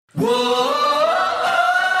Whoa!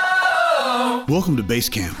 Welcome to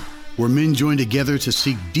Basecamp, where men join together to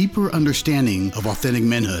seek deeper understanding of authentic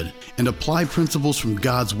manhood and apply principles from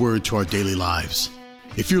God's Word to our daily lives.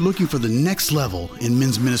 If you're looking for the next level in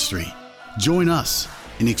men's ministry, join us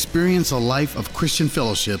and experience a life of Christian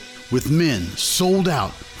fellowship with men sold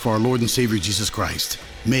out for our Lord and Savior Jesus Christ.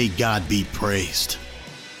 May God be praised.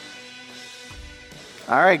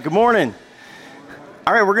 All right, good morning.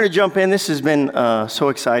 All right, we're going to jump in. This has been so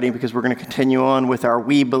exciting because we're going to continue on with our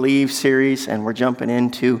We Believe series, and we're jumping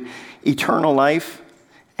into eternal life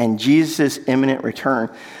and Jesus' imminent return.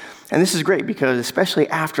 And this is great because especially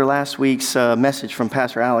after last week's message from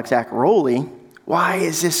Pastor Alex Zaccaroli, why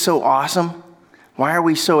is this so awesome? Why are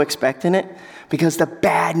we so expecting it? Because the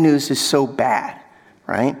bad news is so bad,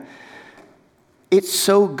 right? It's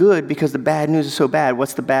so good because the bad news is so bad.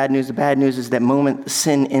 What's the bad news? The bad news is that moment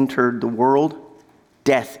sin entered the world,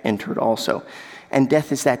 death entered also. And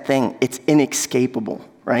death is that thing. It's inescapable,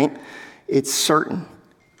 right? It's certain.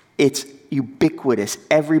 It's ubiquitous.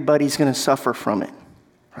 Everybody's going to suffer from it,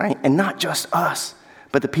 right? And not just us,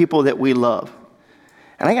 but the people that we love.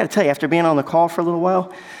 And I got to tell you, after being on the call for a little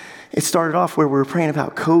while, it started off where we were praying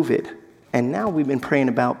about COVID. And now we've been praying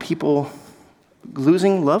about people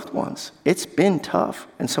losing loved ones. It's been tough.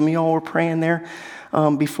 And some of y'all were praying there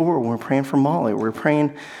before. We were praying for Molly. We were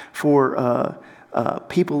praying for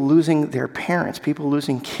people losing their parents, people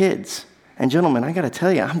losing kids. And gentlemen, I got to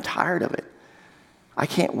tell you, I'm tired of it. I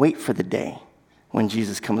can't wait for the day when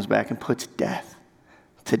Jesus comes back and puts death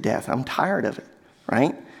to death. I'm tired of it,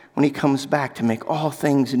 right? When he comes back to make all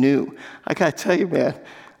things new. I got to tell you, man,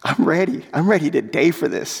 I'm ready. I'm ready today for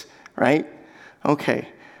this, right? Okay,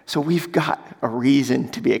 so we've got a reason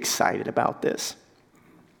to be excited about this.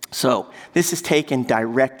 So this is taken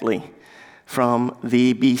directly from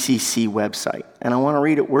the BCC website. And I want to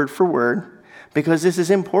read it word for word because this is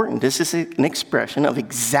important. This is an expression of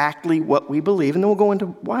exactly what we believe, and then we'll go into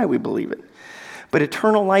why we believe it. But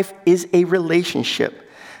eternal life is a relationship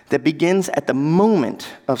that begins at the moment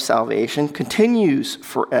of salvation, continues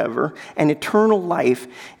forever, and eternal life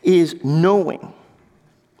is knowing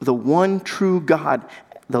the one true God,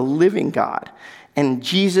 the living God, and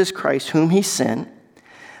Jesus Christ, whom he sent.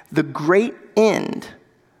 The great end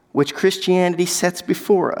which Christianity sets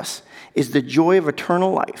before us is the joy of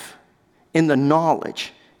eternal life in the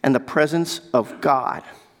knowledge and the presence of God,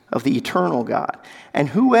 of the eternal God. And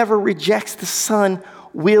whoever rejects the Son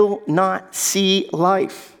will not see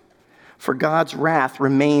life, for God's wrath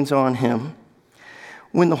remains on him.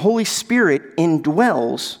 When the Holy Spirit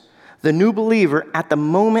indwells the new believer at the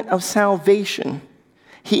moment of salvation,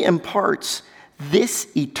 he imparts this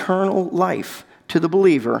eternal life to the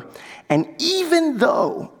believer. And even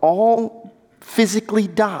though all physically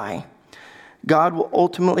die, God will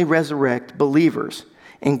ultimately resurrect believers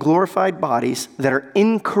in glorified bodies that are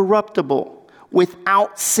incorruptible,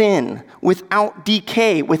 without sin, without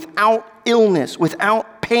decay, without illness,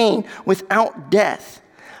 without pain, without death,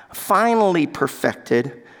 finally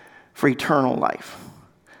perfected for eternal life.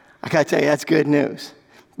 I gotta tell you, that's good news.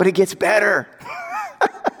 But it gets better.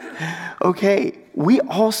 Okay, we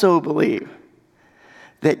also believe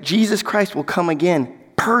that Jesus Christ will come again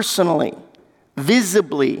personally,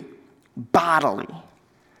 visibly, bodily.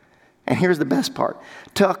 And here's the best part: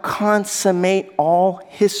 to consummate all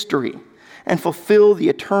history and fulfill the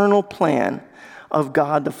eternal plan of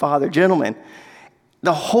God the Father. Gentlemen,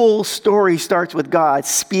 the whole story starts with God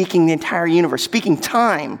speaking the entire universe, speaking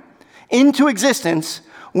time into existence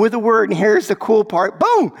with a word. And here's the cool part.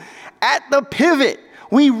 Boom! At the pivot,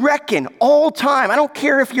 we reckon all time. I don't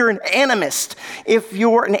care if you're an animist, if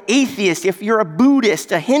you're an atheist, if you're a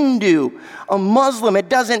Buddhist, a Hindu, a Muslim, it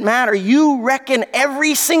doesn't matter. You reckon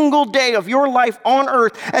every single day of your life on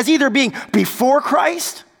earth as either being before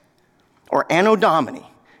Christ or Anno Domini,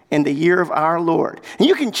 in the year of our Lord. And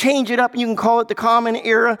you can change it up and you can call it the common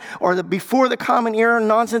era or the before the common era,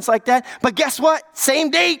 nonsense like that. But guess what? Same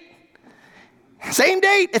date. Same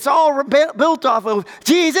date. It's all built off of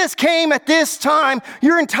Jesus came at this time.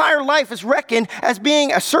 Your entire life is reckoned as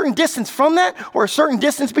being a certain distance from that or a certain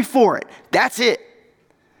distance before it. That's it.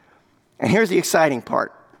 And here's the exciting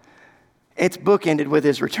part. It's bookended with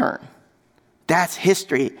his return. That's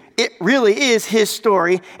history. It really is his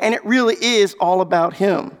story, and it really is all about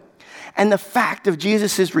him. And the fact of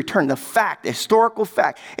Jesus' return, the historical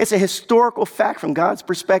fact, it's a historical fact from God's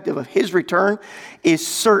perspective of his return is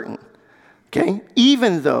certain. Okay?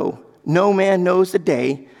 Even though no man knows the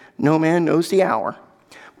day, no man knows the hour.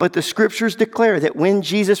 But the scriptures declare that when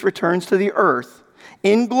Jesus returns to the earth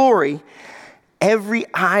in glory, every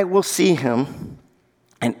eye will see him,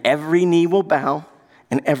 and every knee will bow,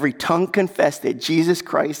 and every tongue confess that Jesus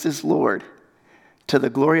Christ is Lord, to the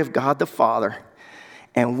glory of God the Father.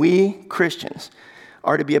 And we Christians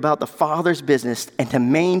are to be about the Father's business and to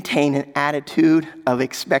maintain an attitude of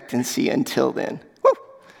expectancy until then. Woo!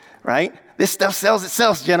 Right? This stuff sells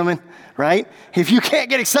itself, gentlemen, right? If you can't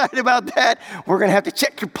get excited about that, we're going to have to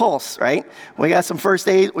check your pulse, right? We got some first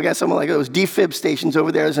aid. We got some like those defib stations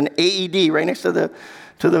over there. There's an AED right next to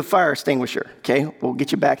the fire extinguisher, okay? We'll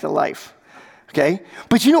get you back to life. Okay?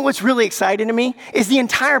 But you know what's really exciting to me is the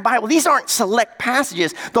entire Bible. These aren't select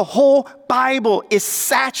passages. The whole Bible is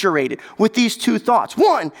saturated with these two thoughts.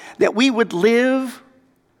 One, that we would live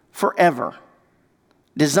forever,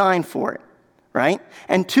 designed for it, right?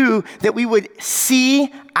 And two, that we would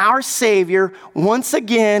see our Savior once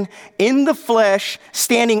again in the flesh,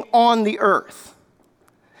 standing on the earth.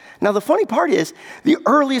 Now, the funny part is, the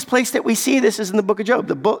earliest place that we see this is in the book of Job.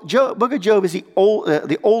 The book of Job is the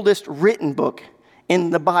oldest written book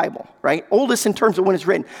in the Bible, right? Oldest in terms of when it's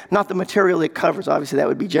written, not the material it covers. Obviously, that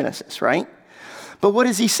would be Genesis, right? But what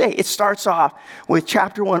does he say? It starts off with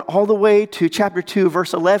chapter 1 all the way to chapter 2,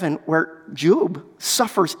 verse 11, where Job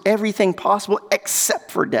suffers everything possible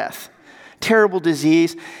except for death. Terrible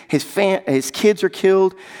disease, his kids are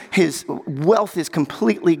killed, his wealth is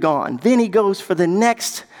completely gone. Then he goes for the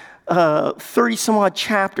next 30 some odd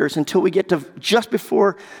chapters until we get to just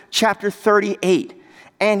before chapter 38.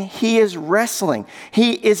 And he is wrestling.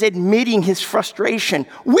 He is admitting his frustration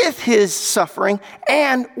with his suffering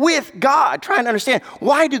and with God, trying to understand,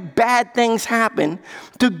 why do bad things happen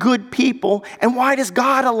to good people and why does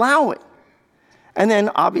God allow it? And then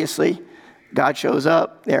obviously God shows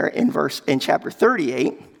up there in chapter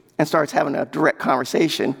 38 and starts having a direct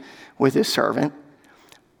conversation with his servant.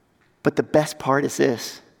 But the best part is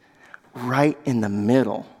this. Right in the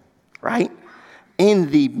middle, right?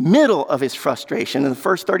 In the middle of his frustration, in the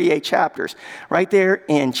first 38 chapters, right there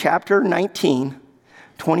in chapter 19,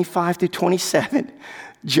 25 to 27,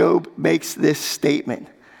 Job makes this statement.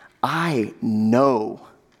 I know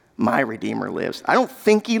my Redeemer lives. I don't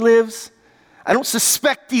think he lives. I don't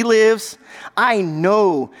suspect he lives. I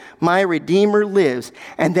know my Redeemer lives,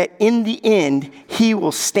 and that in the end, he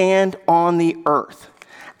will stand on the earth.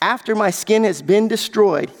 After my skin has been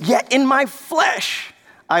destroyed, yet in my flesh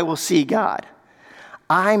I will see God.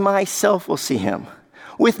 I myself will see him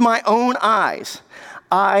with my own eyes,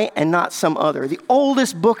 I and not some other. The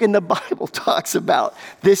oldest book in the Bible talks about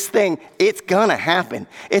this thing. It's gonna happen.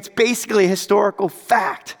 It's basically a historical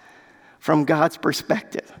fact from God's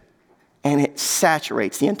perspective. And it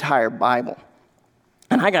saturates the entire Bible.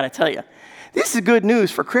 And I gotta tell you, this is good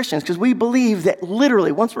news for Christians because we believe that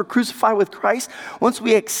literally once we're crucified with Christ, once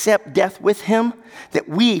we accept death with him, that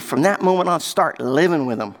we from that moment on start living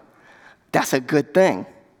with him. That's a good thing,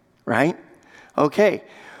 right? Okay,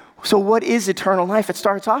 so what is eternal life? It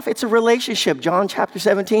starts off, it's a relationship. John chapter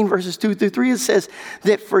 17, verses 2 through 3, it says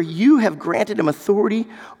that for you have granted him authority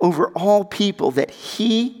over all people that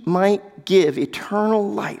he might give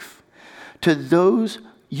eternal life to those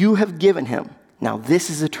you have given him. Now this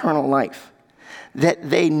is eternal life. That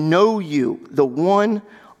they know you, the one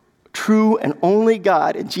true and only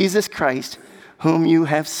God, and Jesus Christ, whom you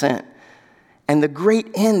have sent. And the great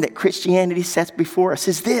end that Christianity sets before us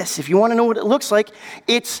is this. If you want to know what it looks like,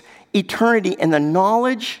 it's eternity and the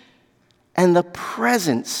knowledge and the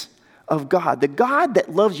presence of God. The God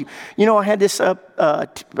that loves you. You know, I had this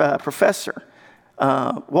professor,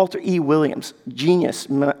 Walter E. Williams, genius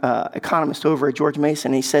economist over at George Mason.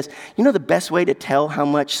 And he says, you know the best way to tell how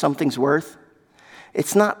much something's worth?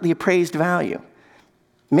 It's not the appraised value.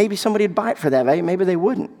 Maybe somebody would buy it for that value. Maybe they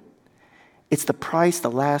wouldn't. It's the price the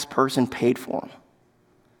last person paid for them.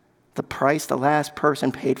 The price the last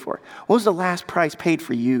person paid for it. What was the last price paid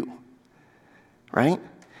for you? Right?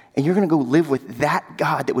 And you're going to go live with that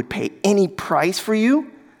God that would pay any price for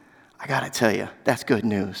you? I got to tell you, that's good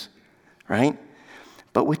news. Right?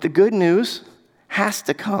 But with the good news has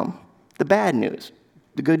to come the bad news.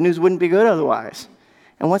 The good news wouldn't be good otherwise.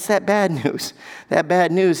 And what's that bad news? That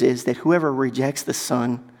bad news is that whoever rejects the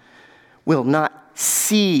Son will not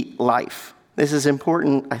see life. This is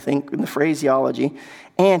important, I think, in the phraseology.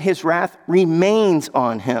 And his wrath remains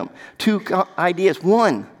on him. Two ideas.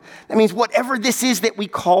 One, that means whatever this is that we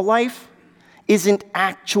call life isn't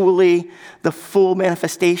actually the full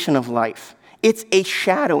manifestation of life. It's a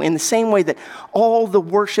shadow in the same way that all the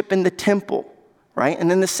worship in the temple, right,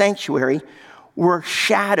 and in the sanctuary were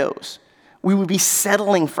shadows. We would be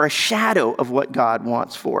settling for a shadow of what God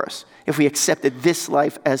wants for us if we accepted this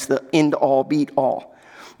life as the end all, be all.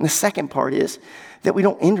 And the second part is that we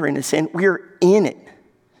don't enter into sin. We're in it.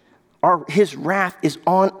 His wrath is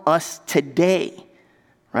on us today,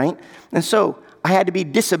 right? And so I had to be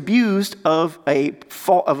disabused of an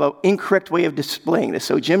incorrect way of displaying this.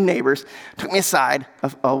 So Jim Neighbors took me aside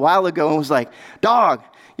a while ago and was like, dog,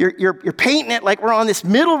 you're painting it like we're on this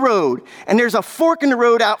middle road, and there's a fork in the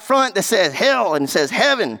road out front that says hell and says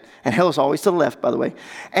heaven, and hell is always to the left, by the way.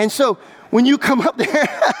 And so when you come up there,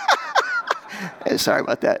 sorry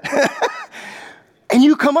about that, and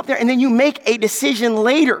you come up there and then you make a decision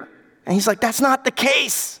later, and he's like, that's not the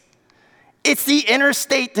case. It's the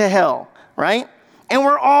interstate to hell, right? And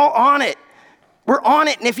we're all on it. We're on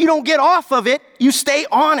it, and if you don't get off of it, you stay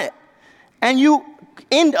on it, and you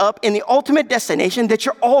end up in the ultimate destination that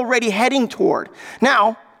you're already heading toward.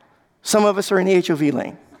 Now, some of us are in the HOV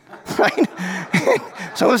lane, right?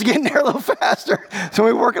 Some of us are getting there a little faster. Some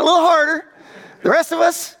of us are working a little harder. The rest of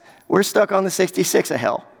us, we're stuck on the 66 of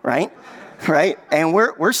hell, right? Right? And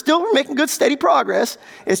we're still making good, steady progress.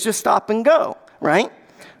 It's just stop and go, right?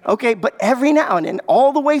 Okay, but every now and then,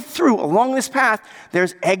 all the way through along this path,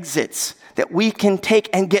 there's exits that we can take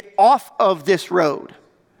and get off of this road.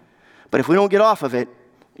 But if we don't get off of it,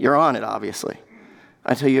 you're on it, obviously,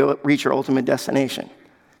 until you reach your ultimate destination.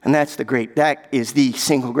 And that is the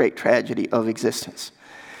single great tragedy of existence.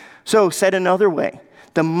 So, said another way,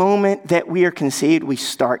 the moment that we are conceived, we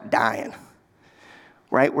start dying.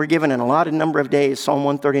 Right? We're given a allotted number of days, Psalm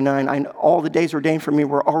 139. All the days ordained for me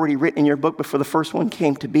were already written in your book before the first one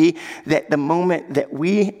came to be. That the moment that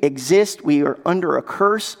we exist, we are under a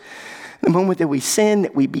curse. The moment that we sin,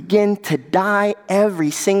 that we begin to die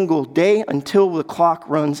every single day until the clock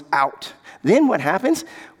runs out. Then what happens?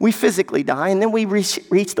 We physically die, and then we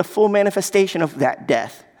reach the full manifestation of that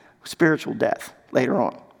death, spiritual death, later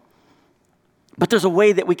on. But there's a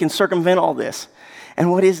way that we can circumvent all this.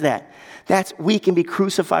 And what is that? That's we can be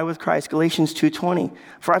crucified with Christ. Galatians 2:20.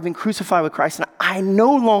 For I've been crucified with Christ, and I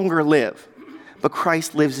no longer live, but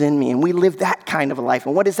Christ lives in me. And we live that kind of a life.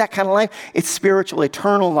 And what is that kind of life? It's spiritual,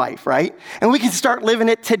 eternal life, right? And we can start living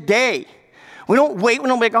it today. We don't wait. We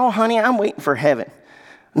don't be like, oh, honey, I'm waiting for heaven.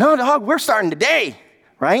 No, dog, we're starting today,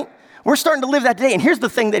 right? We're starting to live that day. And here's the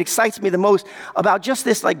thing that excites me the most about just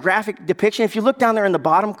this like graphic depiction. If you look down there in the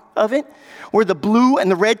bottom of it, where the blue and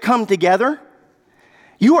the red come together,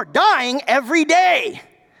 you are dying every day.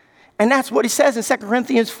 And that's what he says in 2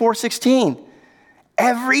 Corinthians 4:16.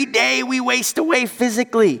 Every day we waste away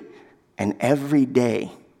physically, and every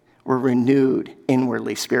day we're renewed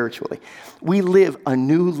inwardly, spiritually. We live a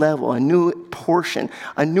new level, a new portion,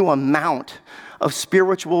 a new amount of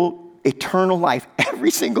spiritual, eternal life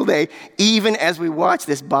every single day, even as we watch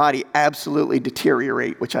this body absolutely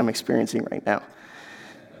deteriorate, which I'm experiencing right now.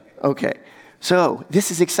 Okay, so this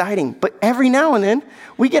is exciting, but every now and then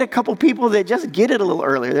we get a couple people that just get it a little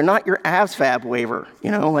earlier. They're not your ASVAB waiver,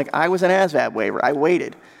 like I was an ASVAB waiver. I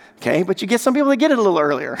waited, okay? But you get some people that get it a little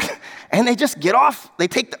earlier, and they just get off. They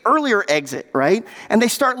take the earlier exit, right? And they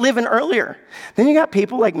start living earlier. Then you got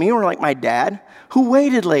people like me or like my dad who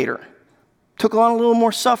waited later, took on a little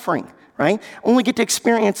more suffering, right? Only get to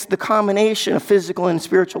experience the combination of physical and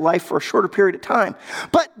spiritual life for a shorter period of time.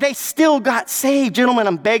 But they still got saved. Gentlemen,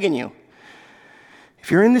 I'm begging you.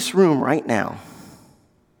 If you're in this room right now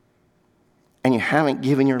and you haven't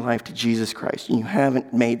given your life to Jesus Christ and you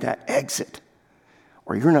haven't made that exit,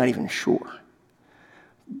 or you're not even sure,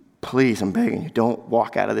 please, I'm begging you, don't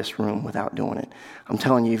walk out of this room without doing it. I'm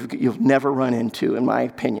telling you, you'll never run into, in my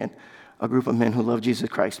opinion, a group of men who love Jesus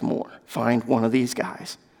Christ more. Find one of these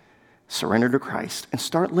guys, surrender to Christ, and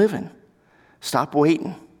start living. Stop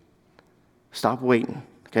waiting. Stop waiting,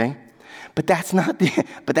 okay? But that's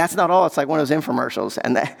not all. It's like one of those infomercials.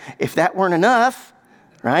 And if that weren't enough,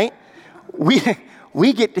 right,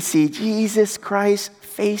 we get to see Jesus Christ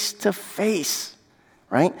face to face,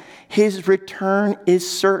 right? His return is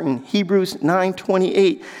certain. Hebrews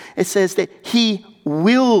 9:28, it says that he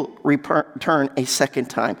will return a second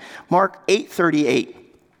time. Mark 8:38,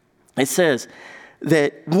 it says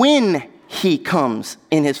that when he comes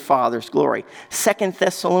in his Father's glory. 2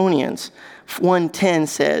 Thessalonians 1:10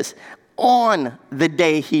 says, on the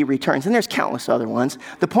day he returns. And there's countless other ones.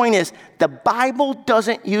 The point is, the Bible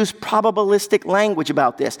doesn't use probabilistic language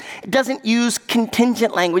about this. It doesn't use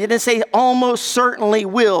contingent language. It doesn't say almost certainly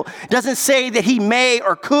will. It doesn't say that he may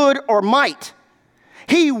or could or might.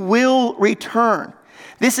 He will return.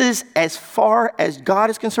 This is, as far as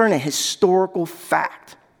God is concerned, a historical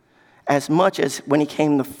fact, as much as when he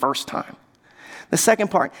came the first time. The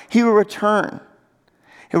second part, he will return.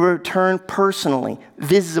 He will return personally,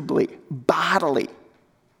 visibly, bodily,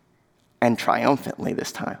 and triumphantly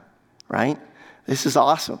this time, right? This is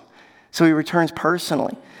awesome. So he returns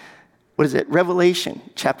personally. What is it? Revelation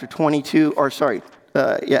chapter 22,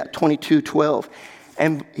 22:12.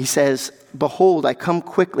 And he says, behold, I come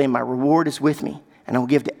quickly, and my reward is with me, and I will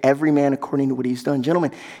give to every man according to what he's done.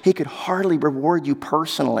 Gentlemen, he could hardly reward you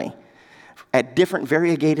personally at different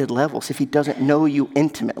variegated levels if he doesn't know you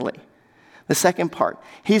intimately. The second part,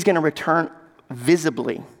 he's going to return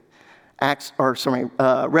visibly. Revelation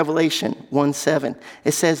 1:7,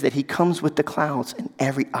 it says that he comes with the clouds and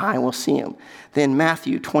every eye will see him. Then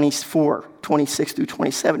Matthew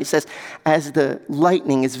 24:26-27, he says, as the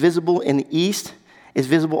lightning is visible in the east, is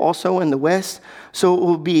visible also in the west, so it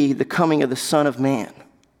will be the coming of the Son of Man.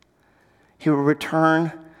 He will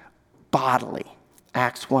return bodily.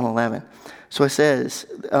 Acts 1:11. So it says,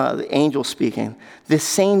 the angel speaking, this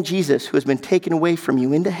same Jesus who has been taken away from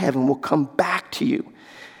you into heaven will come back to you.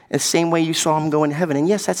 The same way you saw him go into heaven. And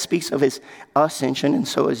yes, that speaks of his ascension and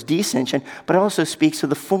so his descension, but it also speaks of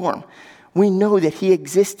the form. We know that he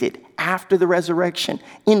existed after the resurrection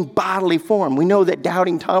in bodily form. We know that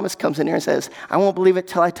doubting Thomas comes in there and says, I won't believe it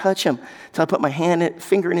till I touch him, till I put my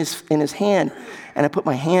finger in his hand, and I put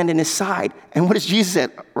my hand in his side. And what does Jesus say?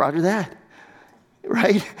 Roger that,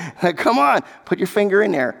 right? Like, come on, put your finger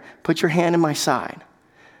in there, put your hand in my side.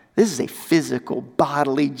 This is a physical,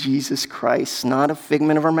 bodily Jesus Christ, not a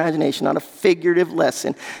figment of our imagination, not a figurative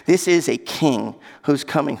lesson. This is a king who's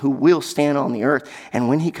coming, who will stand on the earth. And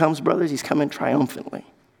when he comes, brothers, he's coming triumphantly.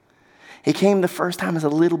 He came the first time as a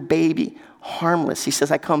little baby, harmless. He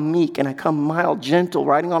says, I come meek and I come mild, gentle,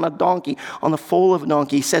 riding on a donkey, on the foal of a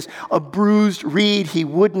donkey. He says, a bruised reed he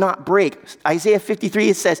would not break. Isaiah 53,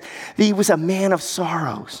 it says, that he was a man of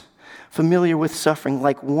sorrows, familiar with suffering,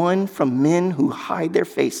 like one from men who hide their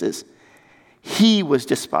faces. He was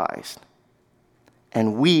despised,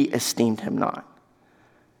 and we esteemed him not.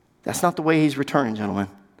 That's not the way he's returning, gentlemen.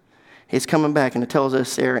 He's coming back, and it tells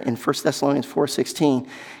us there in 1 Thessalonians 4:16,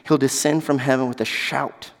 he'll descend from heaven with a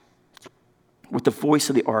shout, with the voice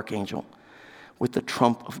of the archangel, with the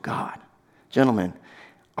trump of God. Gentlemen,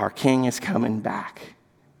 our King is coming back,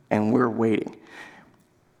 and we're waiting.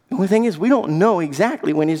 The only thing is, we don't know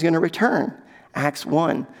exactly when he's going to return. Acts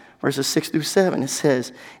 1, verses 6-7, it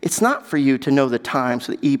says, it's not for you to know the times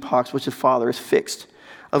or the epochs which the Father has fixed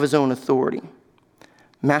of his own authority.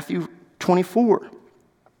 Matthew 24,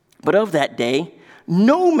 but of that day,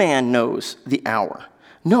 no man knows the hour.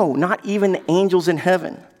 No, not even the angels in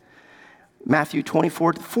heaven. Matthew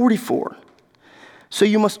 24:44. So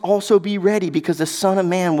you must also be ready, because the Son of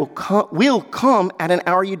Man will come at an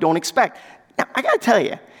hour you don't expect. Now, I got to tell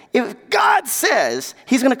you, if God says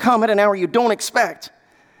he's going to come at an hour you don't expect,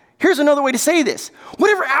 here's another way to say this.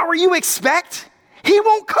 Whatever hour you expect, he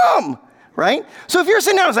won't come, right? So if you're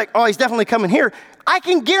sitting down and it's like, oh, he's definitely coming here, I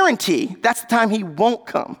can guarantee that's the time he won't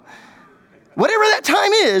come. Whatever that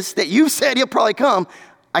time is that you said he'll probably come,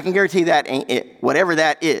 I can guarantee that ain't it. Whatever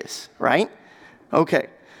that is, right? Okay.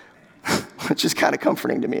 Which is kind of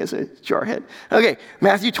comforting to me as a jarhead. Okay,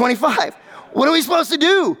 Matthew 25. What are we supposed to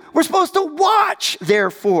do? We're supposed to watch,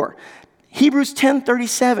 therefore. Hebrews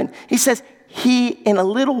 10:37. He says, in a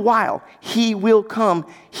little while, he will come.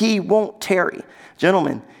 He won't tarry.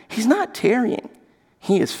 Gentlemen, he's not tarrying.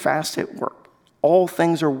 He is fast at work. All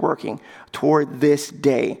things are working toward this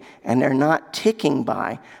day, and they're not ticking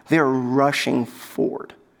by. They're rushing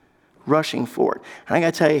forward. Rushing forward. And I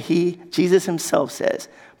got to tell you, Jesus himself says,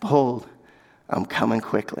 behold, I'm coming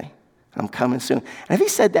quickly. I'm coming soon. And if he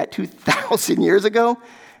said that 2,000 years ago,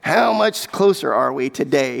 how much closer are we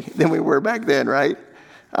today than we were back then, right?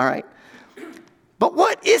 All right. But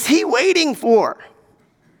what is he waiting for?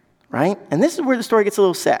 Right? And this is where the story gets a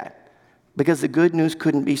little sad, because the good news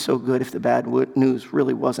couldn't be so good if the bad news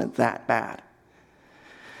really wasn't that bad.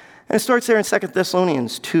 And it starts there in 2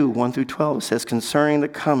 Thessalonians 2:1-12. It says, concerning the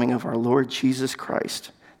coming of our Lord Jesus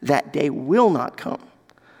Christ, that day will not come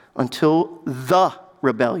until the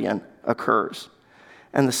rebellion occurs,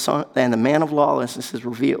 and the man of lawlessness is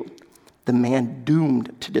revealed, the man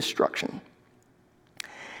doomed to destruction.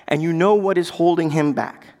 And you know what is holding him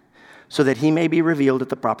back, so that he may be revealed at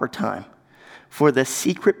the proper time. For the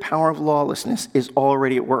secret power of lawlessness is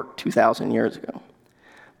already at work 2,000 years ago.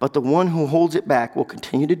 But the one who holds it back will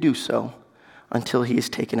continue to do so until he is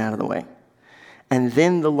taken out of the way. And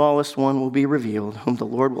then the lawless one will be revealed, whom the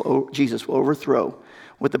Lord Jesus will overthrow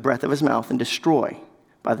with the breath of his mouth and destroy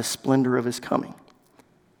by the splendor of his coming.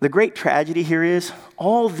 The great tragedy here is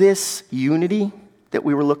all this unity that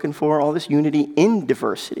we were looking for, all this unity in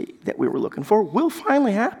diversity that we were looking for will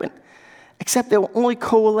finally happen, except they will only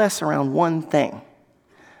coalesce around one thing.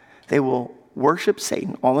 They will worship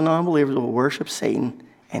Satan. All the non-believers will worship Satan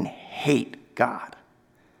and hate God.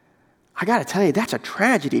 I got to tell you, that's a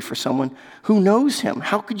tragedy for someone who knows him.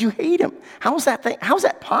 How could you hate him? How's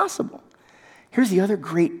that possible? Here's the other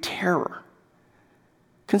great terror.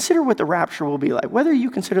 Consider what the rapture will be like. Whether you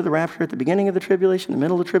consider the rapture at the beginning of the tribulation, the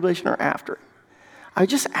middle of the tribulation, or after, I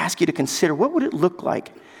just ask you to consider, what would it look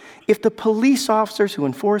like if the police officers who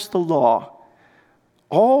enforce the law,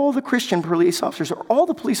 all the Christian police officers, or all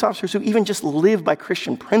the police officers who even just live by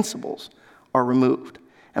Christian principles are removed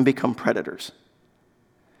and become predators?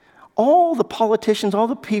 All the politicians, all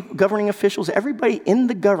the people, governing officials, everybody in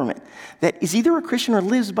the government that is either a Christian or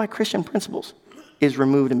lives by Christian principles is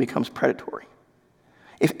removed and becomes predatory.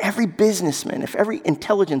 If every businessman, if every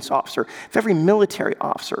intelligence officer, if every military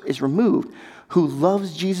officer is removed who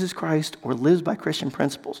loves Jesus Christ or lives by Christian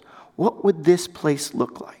principles, what would this place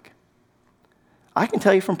look like? I can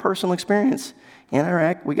tell you from personal experience, in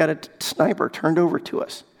Iraq, we got a sniper turned over to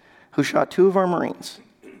us who shot 2 of our Marines.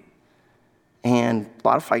 And a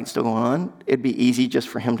lot of fighting still going on. It'd be easy just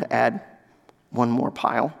for him to add one more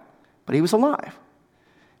pile, but he was alive.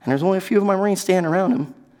 And there's only a few of my Marines standing around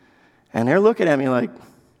him, and they're looking at me like,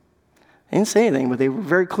 they didn't say anything, but they were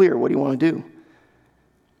very clear, what do you want to do?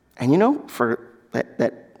 And for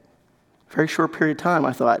that very short period of time,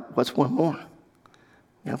 I thought, what's one more?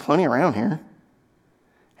 We got plenty around here.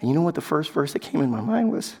 And you know what the first verse that came in my mind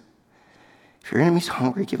was? If your enemy's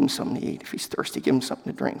hungry, give him something to eat. If he's thirsty, give him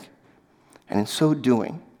something to drink. And in so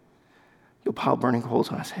doing, you'll pile burning coals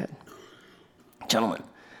on his head. Gentlemen,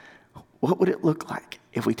 what would it look like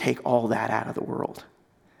if we take all that out of the world?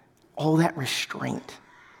 All that restraint.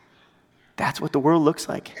 That's what the world looks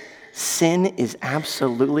like. Sin is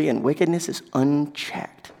absolutely, and wickedness is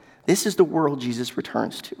unchecked. This is the world Jesus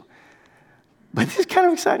returns to. But this is kind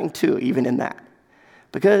of exciting too, even in that.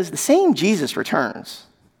 Because the same Jesus returns,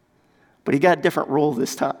 but he got a different role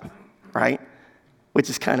this time, right? Which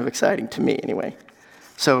is kind of exciting to me anyway.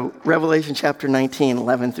 So Revelation chapter 19,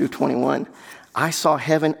 11 through 21. I saw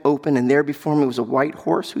heaven open, and there before me was a white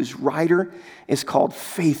horse whose rider is called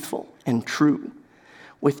Faithful and True.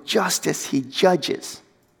 With justice he judges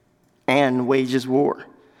and wages war.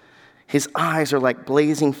 His eyes are like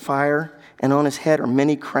blazing fire, and on his head are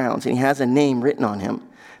many crowns, and he has a name written on him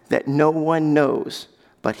that no one knows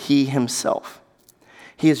but he himself.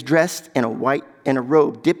 He is dressed in a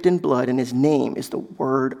robe dipped in blood, and his name is the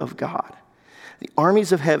Word of God. The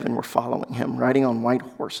armies of heaven were following him, riding on white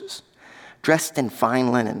horses, dressed in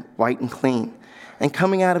fine linen, white and clean. And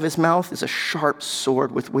coming out of his mouth is a sharp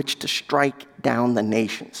sword with which to strike down the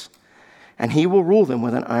nations. And he will rule them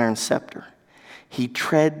with an iron scepter. He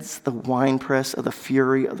treads the winepress of the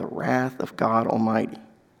fury of the wrath of God Almighty.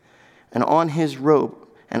 And on his robe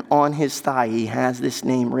and on his thigh he has this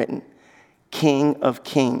name written, King of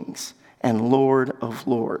Kings and Lord of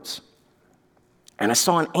Lords. And I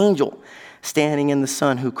saw an angel standing in the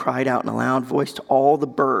sun who cried out in a loud voice to all the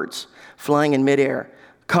birds flying in midair,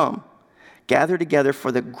 come, gather together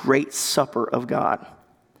for the great supper of God,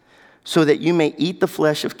 so that you may eat the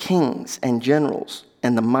flesh of kings and generals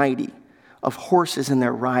and the mighty, of horses and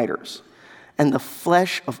their riders, and the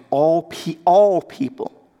flesh of all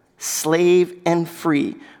people, slave and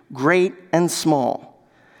free, great and small.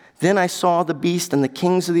 Then I saw the beast and the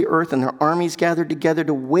kings of the earth and their armies gathered together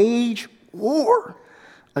to wage war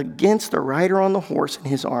against the rider on the horse and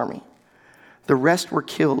his army. The rest were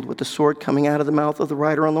killed with the sword coming out of the mouth of the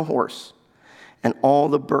rider on the horse, and all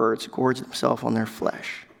the birds gorged themselves on their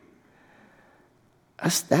flesh.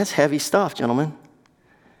 That's heavy stuff, gentlemen.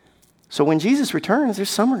 So when Jesus returns, there's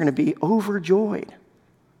some are going to be overjoyed,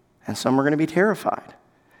 and some are going to be terrified.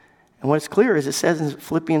 And what's clear is it says in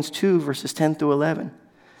Philippians 2, verses 10 through 11, it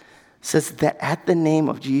says that at the name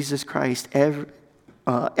of Jesus Christ,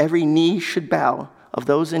 every knee should bow of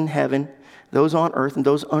those in heaven, those on earth, and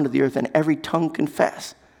those under the earth, and every tongue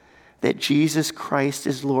confess that Jesus Christ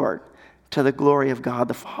is Lord, to the glory of God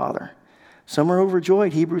the Father. Some are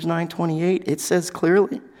overjoyed. Hebrews 9:28, it says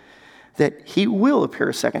clearly that he will appear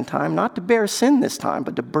a second time, not to bear sin this time,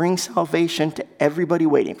 but to bring salvation to everybody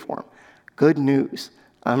waiting for him. Good news.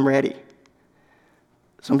 I'm ready.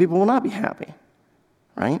 Some people will not be happy,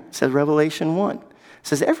 right? It says Revelation 1. It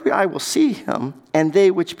says, every eye will see him, and they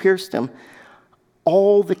which pierced him,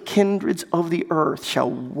 all the kindreds of the earth shall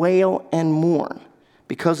wail and mourn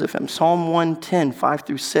because of him. Psalm 110, 5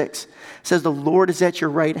 through 6 says, the Lord is at your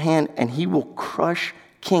right hand, and he will crush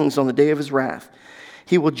kings on the day of his wrath.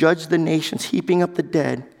 He will judge the nations, heaping up the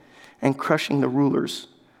dead and crushing the rulers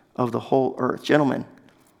of the whole earth. Gentlemen,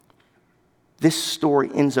 this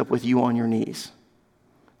story ends up with you on your knees.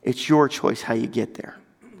 It's your choice how you get there.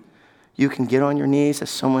 You can get on your knees as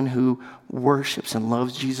someone who worships and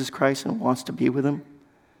loves Jesus Christ and wants to be with him,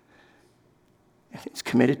 is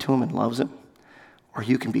committed to him and loves him. Or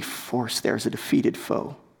you can be forced there as a defeated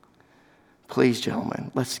foe. Please,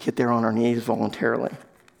 gentlemen, let's get there on our knees voluntarily.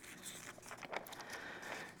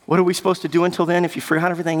 What are we supposed to do until then? If you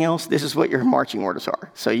forgot everything else, this is what your marching orders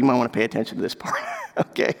are. So you might want to pay attention to this part,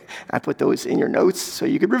 okay? I put those in your notes so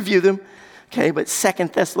you could review them, okay? But 2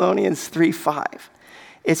 Thessalonians 3:5,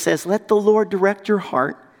 it says, let the Lord direct your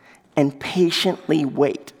heart and patiently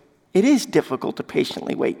wait. It is difficult to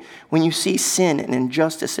patiently wait when you see sin and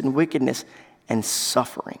injustice and wickedness and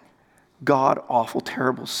suffering. God, awful,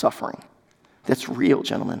 terrible suffering. That's real,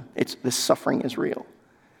 gentlemen. This suffering is real.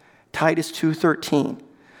 Titus 2:13.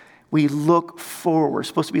 We're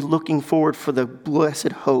supposed to be looking forward for the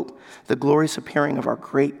blessed hope, the glorious appearing of our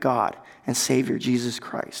great God and Savior, Jesus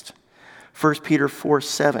Christ. 1 Peter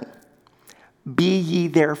 4:7. Be ye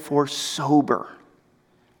therefore sober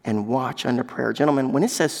and watch under prayer. Gentlemen, when it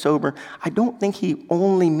says sober, I don't think he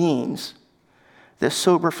only means the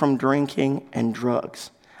sober from drinking and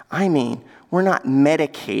drugs. I mean, we're not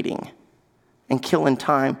medicating and killing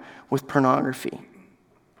time with pornography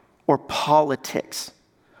or politics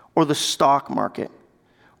or the stock market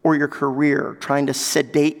or your career, trying to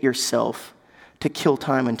sedate yourself to kill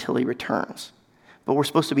time until he returns. But we're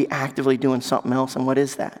supposed to be actively doing something else, and what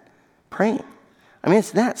is that? Praying. I mean,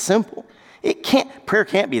 it's that simple. Prayer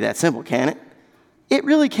can't be that simple, can it? It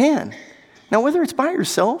really can. Now, whether it's by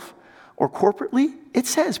yourself or corporately, it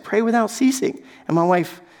says pray without ceasing. And my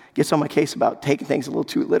wife gets on my case about taking things a little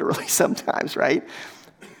too literally sometimes, right?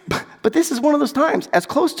 But this is one of those times, as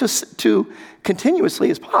close to continuously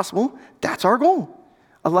as possible, that's our goal.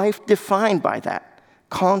 A life defined by that.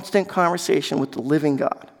 Constant conversation with the living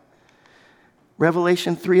God.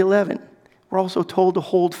 Revelation 3:11, we're also told to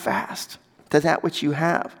hold fast to that which you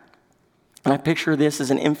have. And I picture this as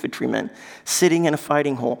an infantryman sitting in a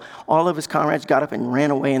fighting hole. All of his comrades got up and ran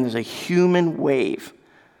away, and there's a human wave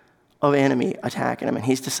of enemy attacking him. And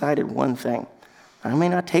he's decided one thing. I may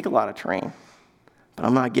not take a lot of terrain, but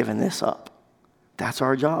I'm not giving this up. That's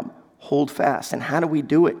our job. Hold fast. And how do we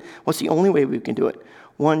do it? What's the only way we can do it?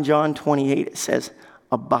 1 John 28, it says,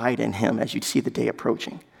 abide in him as you see the day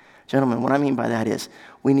approaching. Gentlemen, what I mean by that is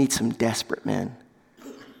we need some desperate men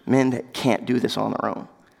that can't do this on their own.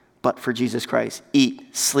 But for Jesus Christ,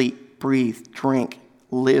 eat, sleep, breathe, drink,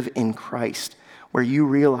 live in Christ, where you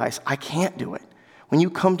realize, I can't do it. When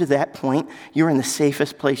you come to that point, you're in the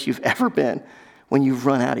safest place you've ever been when you've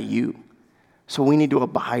run out of you. So we need to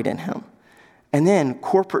abide in him. And then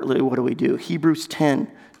corporately, what do? Hebrews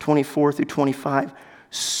 10:24-25,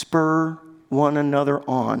 spur one another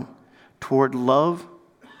on toward love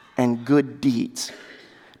and good deeds.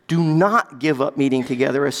 Do not give up meeting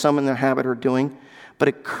together as some in their habit are doing, but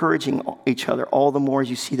encouraging each other all the more as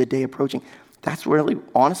you see the day approaching. That's really,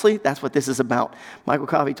 honestly, that's what this is about. Michael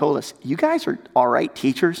Covey told us, you guys are all right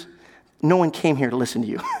teachers. No one came here to listen to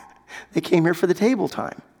you. They came here for the table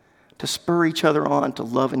time, to spur each other on to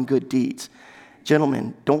love and good deeds.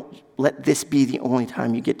 Gentlemen, don't let this be the only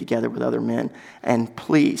time you get together with other men. And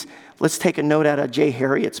please, let's take a note out of Jay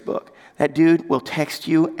Harriet's book. That dude will text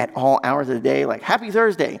you at all hours of the day, like, happy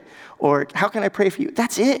Thursday, or how can I pray for you?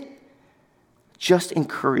 That's it. Just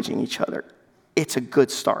encouraging each other. It's a good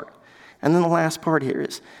start. And then the last part here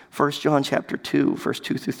is 1 John chapter 2, verse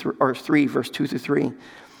 2 through 3, or 3, verse 2 through 3. It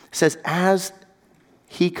says, as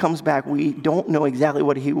he comes back, we don't know exactly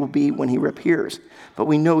what he will be when he appears, but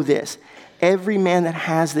we know this. Every man that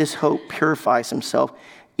has this hope purifies himself,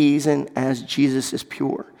 even as Jesus is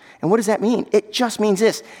pure. And what does that mean? It just means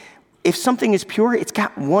this. If something is pure, it's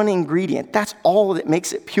got one ingredient. That's all that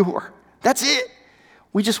makes it pure. That's it.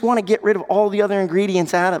 We just want to get rid of all the other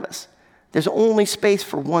ingredients out of us. There's only space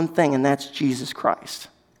for one thing, and that's Jesus Christ.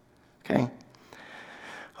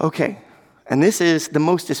 Okay. And this is the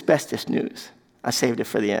most asbestos news. I saved it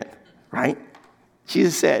for the end, right?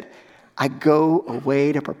 Jesus said, I go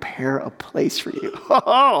away to prepare a place for you.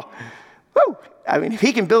 Oh, woo. I mean, if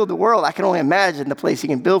he can build the world, I can only imagine the place he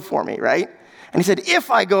can build for me, right? And he said, if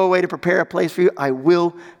I go away to prepare a place for you, I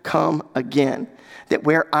will come again, that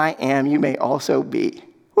where I am, you may also be.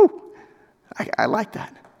 Woo. I like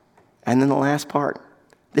that. And then the last part,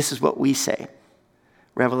 this is what we say.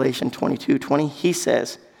 Revelation 22:20, he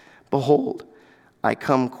says, behold, I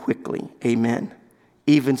come quickly. Amen.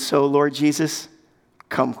 Even so, Lord Jesus,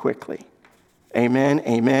 come quickly. Amen,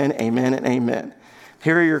 amen, amen, and amen.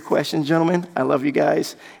 Here are your questions, gentlemen. I love you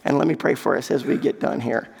guys. And let me pray for us as we get done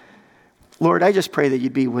here. Lord, I just pray that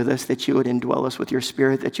you'd be with us, that you would indwell us with your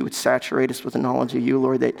spirit, that you would saturate us with the knowledge of you,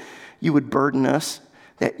 Lord, that you would burden us,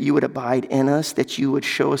 that you would abide in us, that you would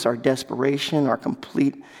show us our desperation, our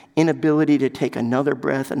complete inability to take another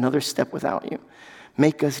breath, another step without you.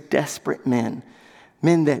 Make us desperate men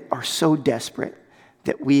that are so desperate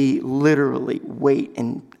that we literally wait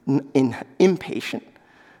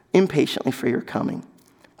impatiently for your coming.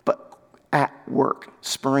 But at work,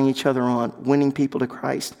 spurring each other on, winning people to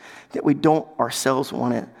Christ, that we don't ourselves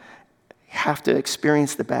want to have to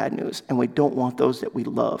experience the bad news, and we don't want those that we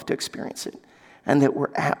love to experience it, and that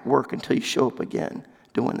we're at work until you show up again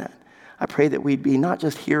doing that. I pray that we'd be not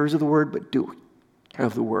just hearers of the word, but doers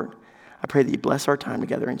of the word. I pray that you bless our time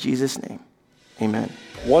together in Jesus' name. Amen.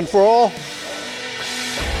 One for all,